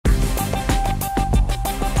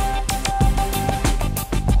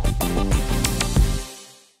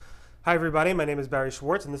Hi everybody, my name is Barry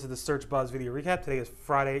Schwartz and this is the Search Buzz video recap. Today is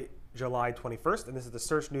Friday, July 21st, and this is the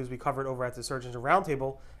search news we covered over at the Search Engine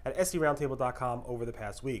Roundtable at sdroundtable.com over the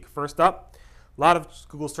past week. First up, a lot of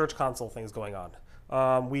Google Search Console things going on.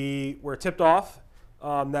 We were tipped off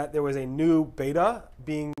that there was a new beta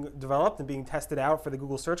being developed and being tested out for the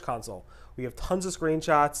Google Search Console. We have tons of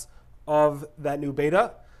screenshots of that new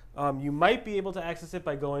beta. You might be able to access it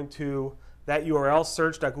by going to that URL,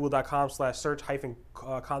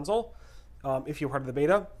 search.google.com/search-console, if you're part of the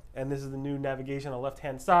beta. And this is the new navigation on the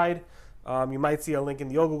left-hand side. You might see a link in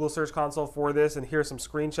the old Google Search Console for this, and here's some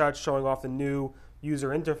screenshots showing off the new user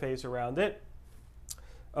interface around it.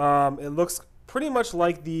 It looks pretty much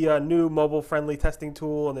like the new mobile-friendly testing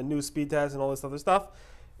tool and the new speed test and all this other stuff.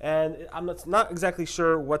 And I'm not exactly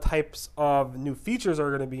sure what types of new features are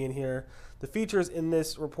going to be in here. The features in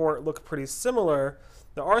this report look pretty similar.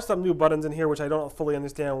 There are some new buttons in here which I don't fully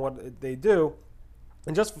understand what they do.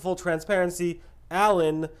 And just for full transparency,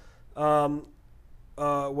 Alan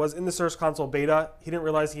was in the Search Console beta. He didn't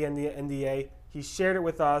realize he had the NDA. He shared it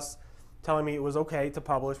with us, telling me it was okay to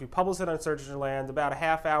publish. We published it on Search Engine Land. About a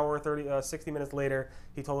half hour, 60 minutes later,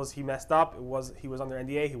 he told us he messed up. He was under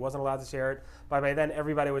NDA. He wasn't allowed to share it. By then,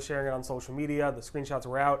 everybody was sharing it on social media. The screenshots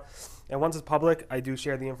were out. And once it's public, I do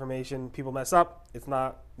share the information. People mess up. It's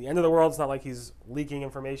not the end of the world. It's not like he's leaking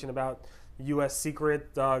information about U.S.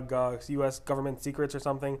 secret, U.S. government secrets or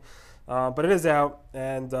something. But it is out,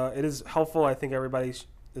 and it is helpful. I think everybody is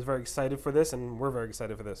very excited for this, and we're very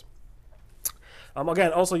excited for this.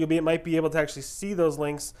 Again, also, might be able to actually see those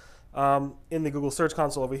links in the Google Search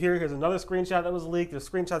Console over here. Here's another screenshot that was leaked. There's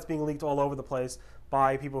screenshots being leaked all over the place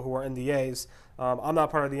by people who are NDAs. I'm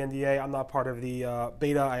not part of the NDA. I'm not part of the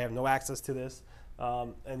beta. I have no access to this.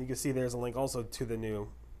 And you can see there's a link also to the new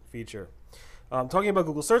feature. Talking about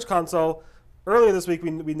Google Search Console, earlier this week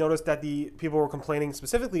we noticed that the people were complaining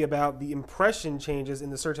specifically about the impression changes in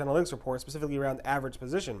the Search Analytics report, specifically around average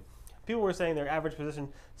position. People were saying their average position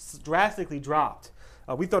drastically dropped.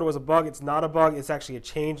 We thought it was a bug. It's not a bug. It's actually a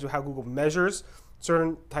change to how Google measures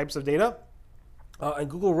certain types of data. And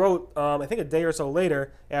Google wrote, I think a day or so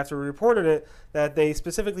later after we reported it, that they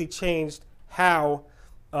specifically changed how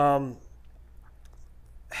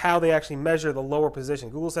they actually measure the lower position.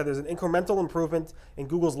 Google said there's an incremental improvement in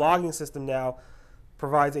Google's logging system now,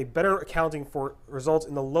 provides a better accounting for results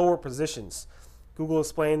in the lower positions. Google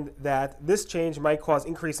explained that this change might cause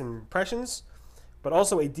increase in impressions, but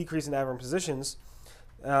also a decrease in average positions.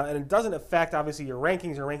 And it doesn't affect, obviously, your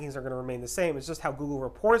rankings. Your rankings are going to remain the same. It's just how Google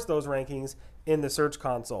reports those rankings in the Search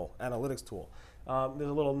Console analytics tool. There's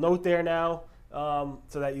a little note there now,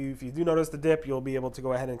 so that if you do notice the dip, you'll be able to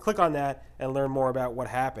go ahead and click on that and learn more about what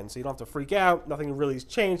happened. So you don't have to freak out. Nothing really has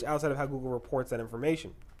changed outside of how Google reports that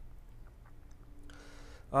information.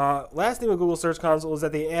 Last thing with Google Search Console is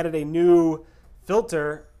that they added a new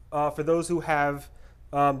filter for those who have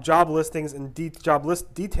job listings and job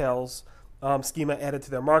list details schema added to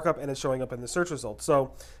their markup, and it's showing up in the search results.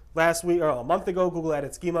 So last week, or a month ago, Google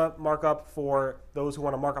added schema markup for those who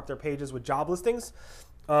want to mark up their pages with job listings.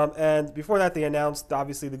 And before that, they announced,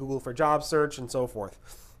 obviously, the Google for Jobs search and so forth.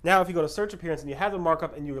 Now, if you go to search appearance and you have the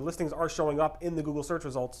markup and your listings are showing up in the Google search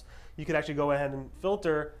results, you can actually go ahead and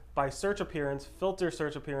filter by search appearance, filter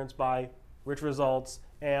search appearance by rich results,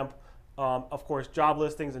 AMP, of course, job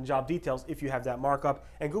listings and job details if you have that markup.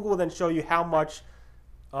 And Google will then show you how much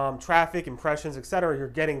traffic, impressions, etc. you're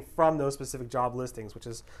getting from those specific job listings, which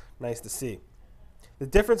is nice to see. The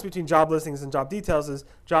difference between job listings and job details is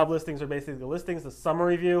job listings are basically the listings, the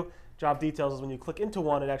summary view. Job details is when you click into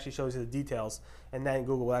one, it actually shows you the details, and then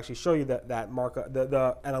Google will actually show you that markup,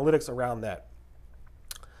 the analytics around that.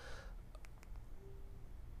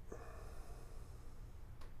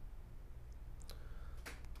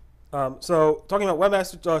 So talking about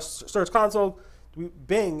Webmaster Search Console,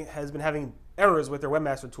 Bing has been having errors with their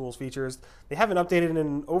Webmaster Tools features. They haven't updated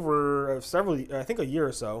in over I think a year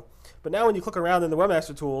or so. But now when you click around in the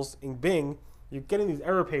Webmaster Tools in Bing, you're getting these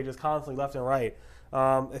error pages constantly left and right.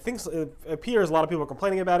 I think it appears a lot of people are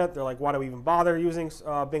complaining about it. They're like, why do we even bother using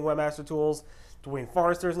Bing Webmaster Tools? Dwayne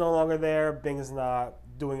Forrester is no longer there. Bing is not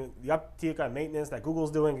doing the upkeep and maintenance that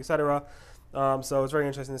Google's doing, etc. So it's very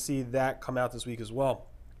interesting to see that come out this week as well.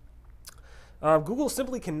 Google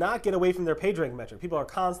simply cannot get away from their PageRank metric. People are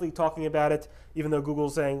constantly talking about it, even though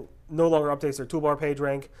Google's saying no longer updates their toolbar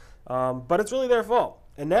PageRank. But it's really their fault.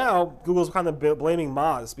 And now Google's kind of blaming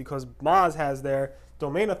Moz, because Moz has their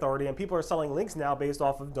domain authority, and people are selling links now based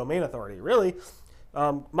off of domain authority. Really,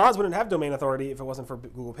 Moz wouldn't have domain authority if it wasn't for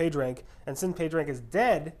Google PageRank. And since PageRank is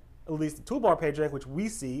dead, at least the toolbar PageRank, which we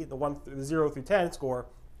see, the 0 through 10 score,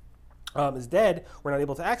 is dead, we're not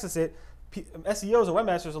able to access it. SEOs and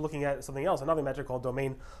webmasters are looking at something else, another metric called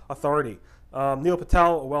domain authority. Neil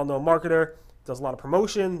Patel, a well-known marketer, does a lot of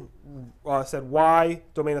promotion, said why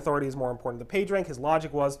domain authority is more important than PageRank. His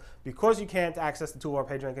logic was because you can't access the toolbar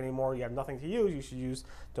PageRank anymore, you have nothing to use, you should use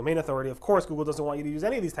domain authority. Of course, Google doesn't want you to use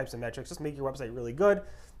any of these types of metrics. Just make your website really good,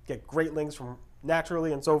 get great links from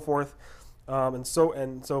naturally and so forth, and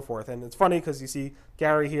so forth. And it's funny because you see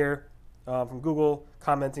Gary here from Google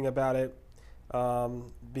commenting about it,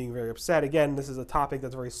 being very upset. Again, this is a topic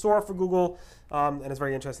that's very sore for Google, and it's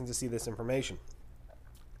very interesting to see this information.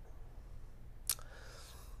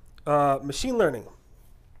 Machine learning.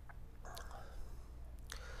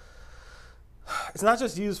 It's not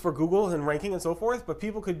just used for Google and ranking and so forth, but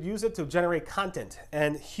people could use it to generate content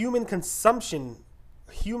and human consumption,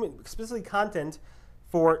 specifically content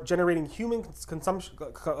for generating human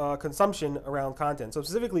consumption around content. So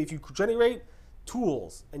specifically, if you generate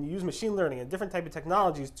tools and you use machine learning and different type of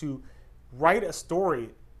technologies to write a story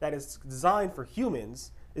that is designed for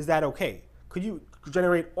humans, is that okay? Could you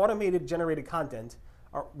generate automated generated content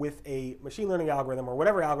with a machine learning algorithm or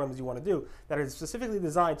whatever algorithms you want to do that is specifically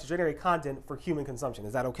designed to generate content for human consumption?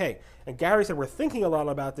 Is that okay? And Gary said, we're thinking a lot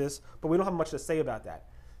about this, but we don't have much to say about that.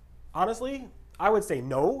 Honestly, I would say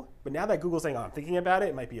no, but now that Google's saying, oh, I'm thinking about it,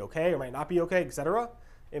 it might be okay, or might not be okay, etc.,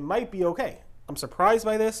 it might be okay. I'm surprised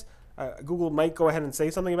by this. Google might go ahead and say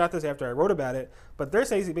something about this after I wrote about it, but they're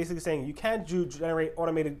basically saying you can't generate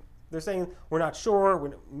automated, they're saying we're not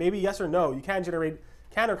sure, maybe yes or no, you can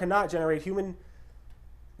or cannot generate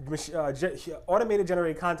automated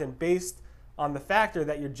generated content based on the factor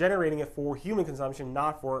that you're generating it for human consumption,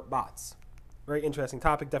 not for bots. Very interesting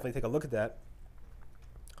topic, definitely take a look at that.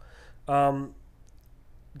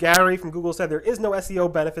 Gary from Google said there is no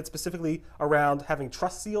SEO benefit specifically around having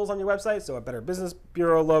trust seals on your website, so a Better Business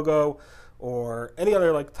Bureau logo or any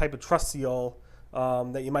other type of trust seal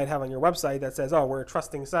that you might have on your website that says, oh, we're a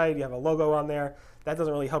trusting site, you have a logo on there. That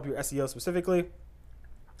doesn't really help your SEO specifically.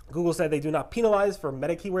 Google said they do not penalize for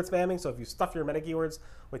meta keyword spamming, so if you stuff your meta keywords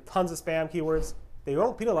with tons of spam keywords, they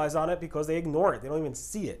won't penalize on it because they ignore it. They don't even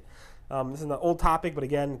see it. This is an old topic, but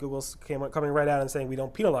again, Google's coming right out and saying we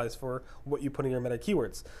don't penalize for what you put in your meta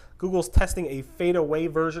keywords. Google's testing a fade-away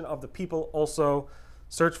version of the people also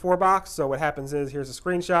search for box. So what happens is, here's a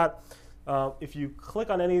screenshot. If you click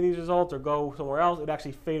on any of these results or go somewhere else, it would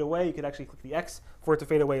actually fade away. You could actually click the X for it to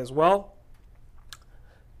fade away as well.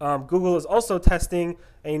 Google is also testing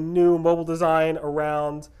a new mobile design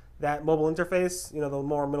around that mobile interface, the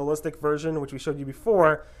more minimalistic version, which we showed you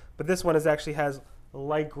before. But this one actually has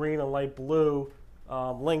light green and light blue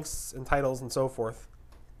links and titles and so forth.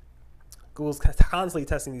 Google's constantly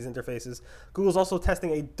testing these interfaces. Google's also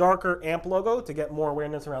testing a darker AMP logo to get more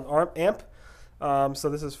awareness around AMP. So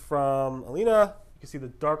this is from Alina. You can see the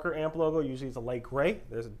darker AMP logo. Usually it's a light gray.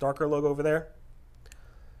 There's a darker logo over there.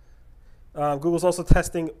 Google's also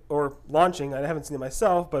testing or launching, I haven't seen it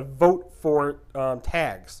myself, but vote for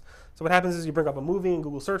tags. So what happens is you bring up a movie in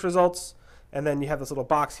Google search results, and then you have this little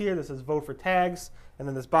box here that says vote for tags, and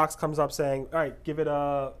then this box comes up saying, all right,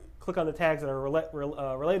 click on the tags that are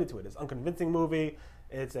related to it. It's an unconvincing movie,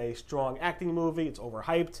 it's a strong acting movie, it's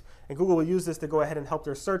overhyped, and Google will use this to go ahead and help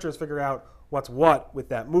their searchers figure out what's what with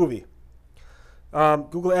that movie.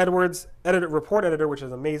 Google AdWords report editor, which is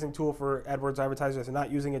an amazing tool for AdWords advertisers. If you're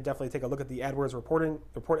not using it, definitely take a look at the AdWords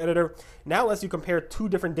report editor. Now lets you compare two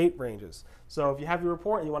different date ranges. So if you have your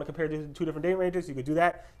report and you want to compare two different date ranges, you could do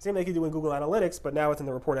that. Same like you do in Google Analytics, but now it's in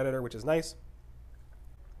the report editor, which is nice.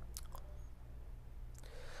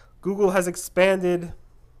 Google has expanded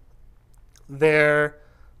their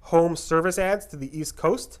home service ads to the East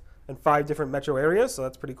Coast and 5 different metro areas, so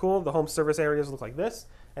that's pretty cool. The home service areas look like this,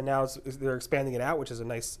 and now they're expanding it out, which is a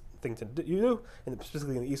nice thing to do, and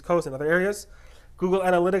specifically in the East Coast and other areas. Google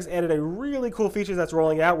Analytics added a really cool feature that's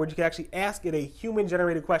rolling out where you can actually ask it a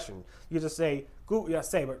human-generated question. You just say,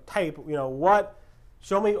 type,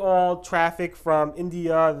 show me all traffic from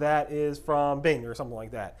India that is from Bing or something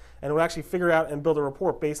like that. And it will actually figure out and build a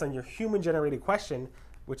report based on your human-generated question,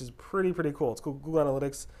 which is pretty cool. It's Google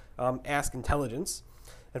Analytics Ask Intelligence.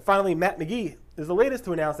 And finally, Matt McGee is the latest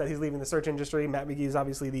to announce that he's leaving the search industry. Matt McGee is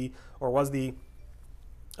obviously the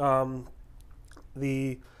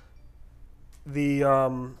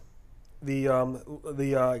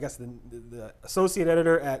associate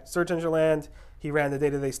editor at Search Engine Land. He ran the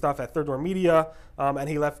day-to-day stuff at Third Door Media, and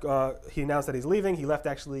he left. He announced that he's leaving. He left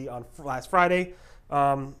actually on last Friday,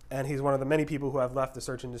 and he's one of the many people who have left the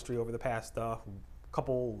search industry over the past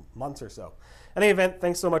couple months or so. In any event,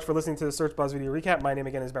 thanks so much for listening to the Search Buzz video recap. My name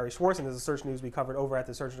again is Barry Schwartz, and this is search news we covered over at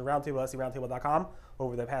the Search Engine Roundtable, seroundtable.com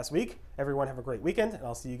over the past week. Everyone have a great weekend, and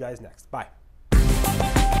I'll see you guys next. Bye.